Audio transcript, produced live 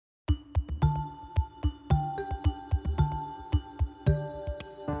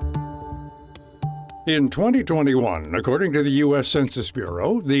In 2021, according to the U.S. Census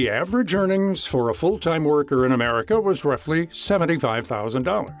Bureau, the average earnings for a full-time worker in America was roughly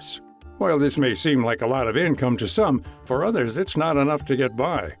 $75,000. While this may seem like a lot of income to some, for others it's not enough to get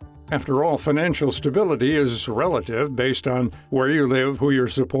by. After all, financial stability is relative based on where you live, who you're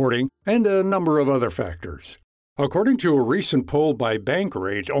supporting, and a number of other factors. According to a recent poll by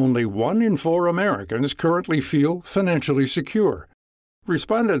Bankrate, only 1 in 4 Americans currently feel financially secure.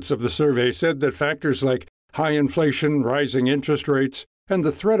 Respondents of the survey said that factors like high inflation, rising interest rates, and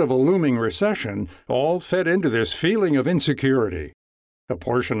the threat of a looming recession all fed into this feeling of insecurity. A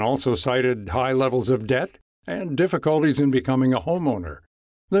portion also cited high levels of debt and difficulties in becoming a homeowner.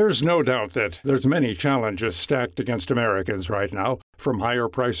 There's no doubt that there's many challenges stacked against Americans right now, from higher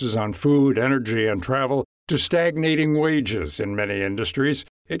prices on food, energy, and travel to stagnating wages in many industries.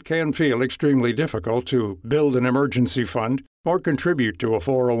 It can feel extremely difficult to build an emergency fund or contribute to a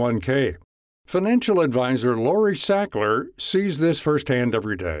 401k. Financial advisor Lori Sackler sees this firsthand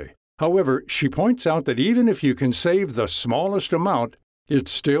every day. However, she points out that even if you can save the smallest amount,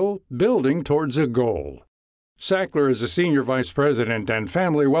 it's still building towards a goal. Sackler is a senior vice president and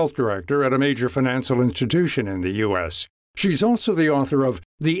family wealth director at a major financial institution in the U.S. She's also the author of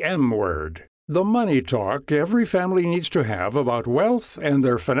The M Word, the money talk every family needs to have about wealth and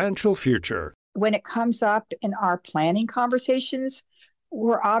their financial future. When it comes up in our planning conversations,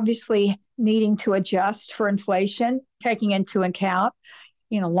 we're obviously needing to adjust for inflation, taking into account,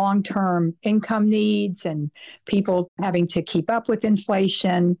 long-term income needs and people having to keep up with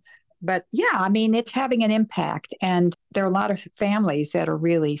inflation. But it's having an impact. And there are a lot of families that are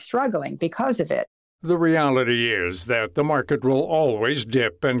really struggling because of it. The reality is that the market will always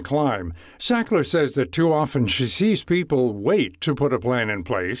dip and climb. Sackler says that too often she sees people wait to put a plan in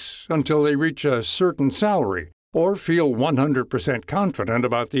place until they reach a certain salary or feel 100% confident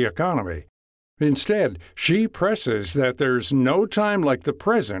about the economy. Instead, she presses that there's no time like the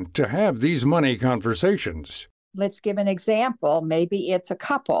present to have these money conversations. Let's give an example. Maybe it's a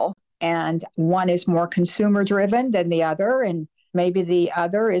couple and one is more consumer driven than the other, and maybe the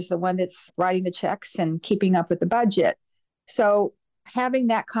other is the one that's writing the checks and keeping up with the budget. So having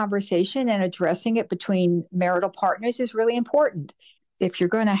that conversation and addressing it between marital partners is really important. If you're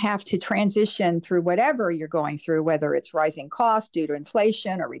going to have to transition through whatever you're going through, whether it's rising costs due to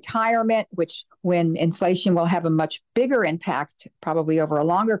inflation or retirement, which when inflation will have a much bigger impact, probably over a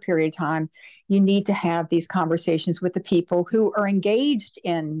longer period of time, you need to have these conversations with the people who are engaged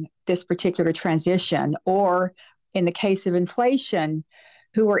in this particular transition, or in the case of inflation,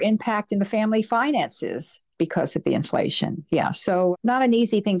 who are impacting the family finances because of the inflation. So not an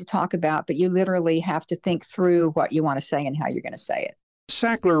easy thing to talk about, but you literally have to think through what you want to say and how you're going to say it.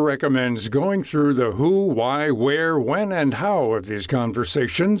 Sackler recommends going through the who, why, where, when, and how of these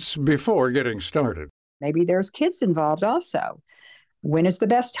conversations before getting started. Maybe there's kids involved also. When is the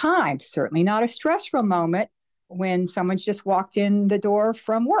best time? Certainly not a stressful moment when someone's just walked in the door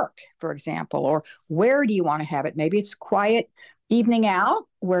from work, for example. Or where do you want to have it? Maybe it's quiet evening out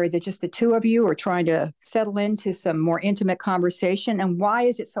where just the two of you are trying to settle into some more intimate conversation. And why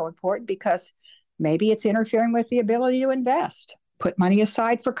is it so important? Because maybe it's interfering with the ability to invest. Put money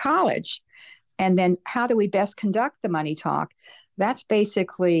aside for college. And then how do we best conduct the money talk? That's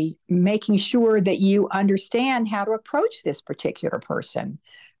basically making sure that you understand how to approach this particular person.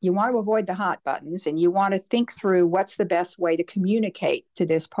 You want to avoid the hot buttons, and you want to think through what's the best way to communicate to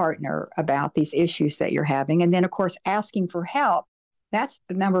this partner about these issues that you're having. And then, of course, asking for help. That's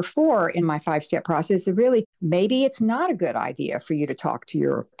number 4 in my 5-step process. Really, maybe it's not a good idea for you to talk to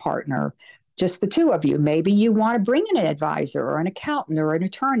your partner, just the two of you. Maybe you want to bring in an advisor or an accountant or an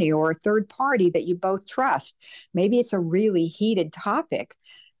attorney or a third party that you both trust. Maybe it's a really heated topic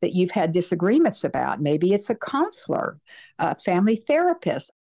that you've had disagreements about. Maybe it's a counselor, a family therapist.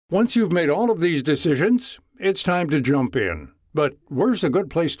 Once you've made all of these decisions, it's time to jump in. But where's a good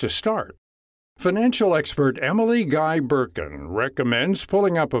place to start? Financial expert Emily Guy Birkin recommends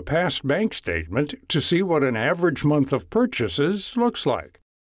pulling up a past bank statement to see what an average month of purchases looks like.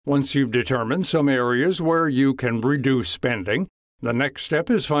 Once you've determined some areas where you can reduce spending, the next step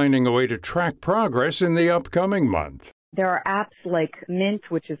is finding a way to track progress in the upcoming month. There are apps like Mint,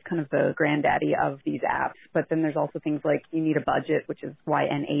 which is kind of the granddaddy of these apps, but then there's also things like You Need a Budget, which is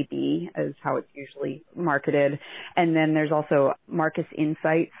YNAB, is how it's usually marketed. And then there's also Marcus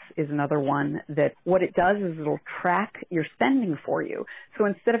Insights is another one that what it does is it'll track your spending for you. So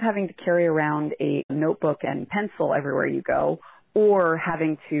instead of having to carry around a notebook and pencil everywhere you go, or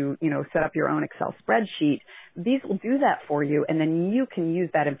having to, set up your own Excel spreadsheet, these will do that for you, and then you can use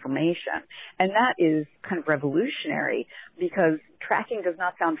that information. And that is kind of revolutionary because tracking does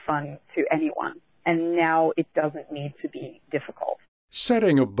not sound fun to anyone. and now it doesn't need to be difficult.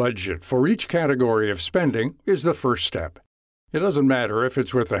 Setting a budget for each category of spending is the first step. It doesn't matter if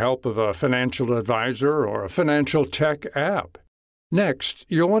it's with the help of a financial advisor or a financial tech app. Next,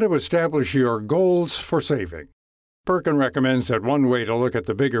 you'll want to establish your goals for saving. Perkin recommends that one way to look at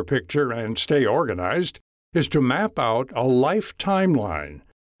the bigger picture and stay organized is to map out a life timeline.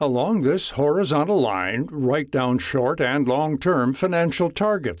 Along this horizontal line, write down short and long-term financial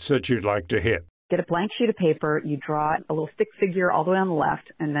targets that you'd like to hit. Get a blank sheet of paper, you draw a little stick figure all the way on the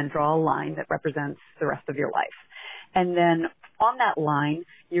left, and then draw a line that represents the rest of your life. And then on that line,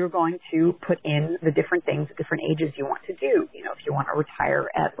 you're going to put in the different things at different ages you want to do. You know, if you want to retire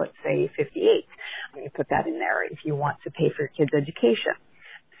at, let's say, 58, you put that in there. If you want to pay for your kids' education.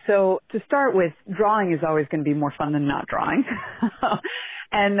 So to start with, drawing is always going to be more fun than not drawing.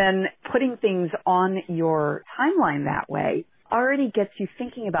 And then putting things on your timeline that way already gets you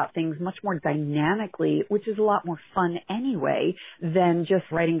thinking about things much more dynamically, which is a lot more fun anyway than just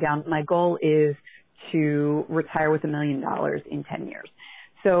writing down, my goal is to retire with $1 million in 10 years.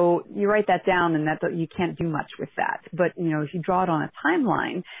 So you write that down, and that you can't do much with that. But, you know, if you draw it on a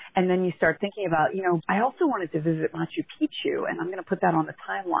timeline and then you start thinking about, you know, I also wanted to visit Machu Picchu, and I'm going to put that on the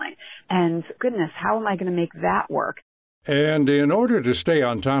timeline. And goodness, how am I going to make that work? And in order to stay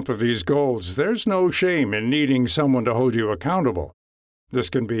on top of these goals, there's no shame in needing someone to hold you accountable. This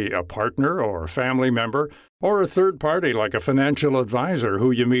can be a partner or a family member or a third party like a financial advisor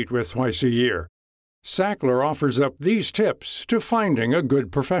who you meet with twice a year. Sackler offers up these tips to finding a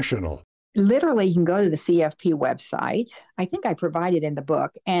good professional. Literally, you can go to the CFP website. I think I provide it in the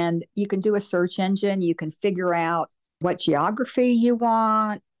book, and you can do a search engine. You can figure out what geography you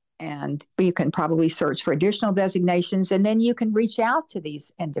want, and you can probably search for additional designations, and then you can reach out to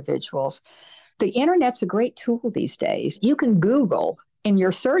these individuals. The internet's a great tool these days. You can Google in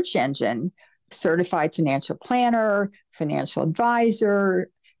your search engine, certified financial planner, financial advisor,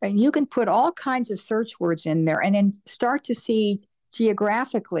 and you can put all kinds of search words in there and then start to see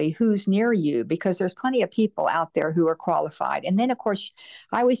geographically who's near you, because there's plenty of people out there who are qualified. And then, of course,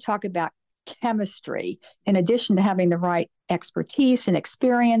 I always talk about chemistry. In addition to having the right expertise and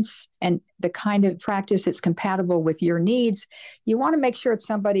experience and the kind of practice that's compatible with your needs, you want to make sure it's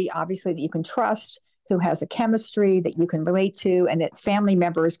somebody, obviously, that you can trust, who has a chemistry that you can relate to and that family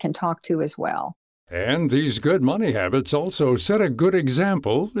members can talk to as well. And these good money habits also set a good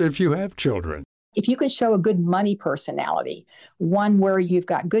example if you have children. If you can show a good money personality, one where you've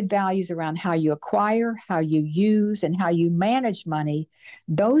got good values around how you acquire, how you use, and how you manage money,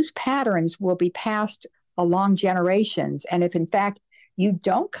 those patterns will be passed along generations. And if, in fact, you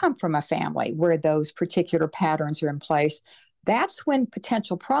don't come from a family where those particular patterns are in place, that's when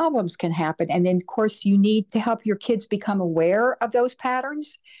potential problems can happen. And then, of course, you need to help your kids become aware of those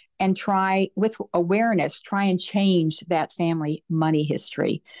patterns and try, with awareness, try and change that family money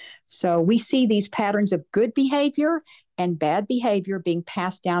history. So we see these patterns of good behavior and bad behavior being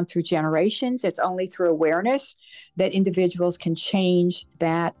passed down through generations. It's only through awareness that individuals can change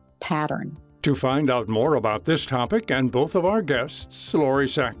that pattern. To find out more about this topic and both of our guests, Lori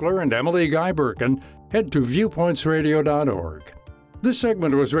Sackler and Emily Guy Birken, head to viewpointsradio.org. This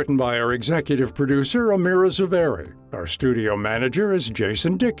segment was written by our executive producer, Amira Zuberi. Our studio manager is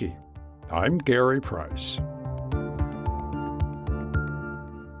Jason Dickey. I'm Gary Price.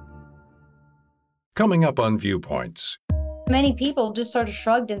 Coming up on Viewpoints. Many people just sort of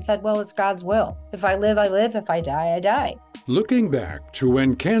shrugged and said, well, it's God's will. If I live, I live. If I die, I die. Looking back to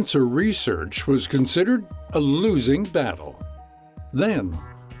when cancer research was considered a losing battle. Then,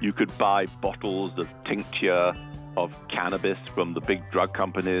 you could buy bottles of tincture of cannabis from the big drug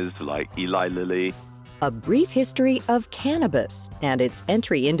companies like Eli Lilly. A brief history of cannabis and its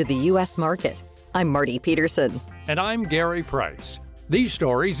entry into the U.S. market. I'm Marty Peterson. And I'm Gary Price. These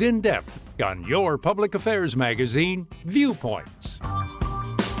stories in depth on your public affairs magazine, Viewpoints.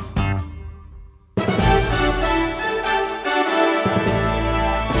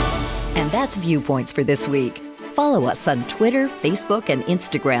 And that's Viewpoints for this week. Follow us on Twitter, Facebook, and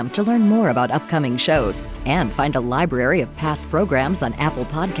Instagram to learn more about upcoming shows and find a library of past programs on Apple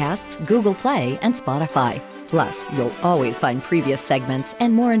Podcasts, Google Play, and Spotify. Plus, you'll always find previous segments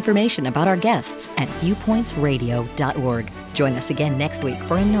and more information about our guests at viewpointsradio.org. Join us again next week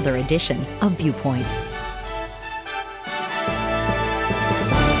for another edition of Viewpoints.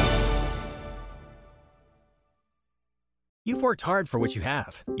 You've worked hard for what you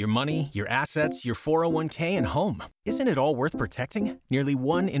have. Your money, your assets, your 401k, and home. Isn't it all worth protecting? Nearly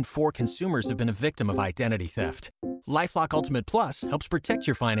 1 in 4 consumers have been a victim of identity theft. LifeLock Ultimate Plus helps protect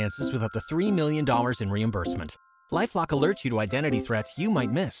your finances with up to $3 million in reimbursement. LifeLock alerts you to identity threats you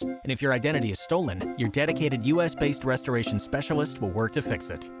might miss. And if your identity is stolen, your dedicated U.S.-based restoration specialist will work to fix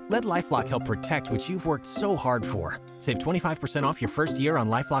it. Let LifeLock help protect what you've worked so hard for. Save 25% off your first year on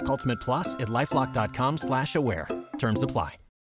LifeLock Ultimate Plus at LifeLock.com/aware. Terms apply.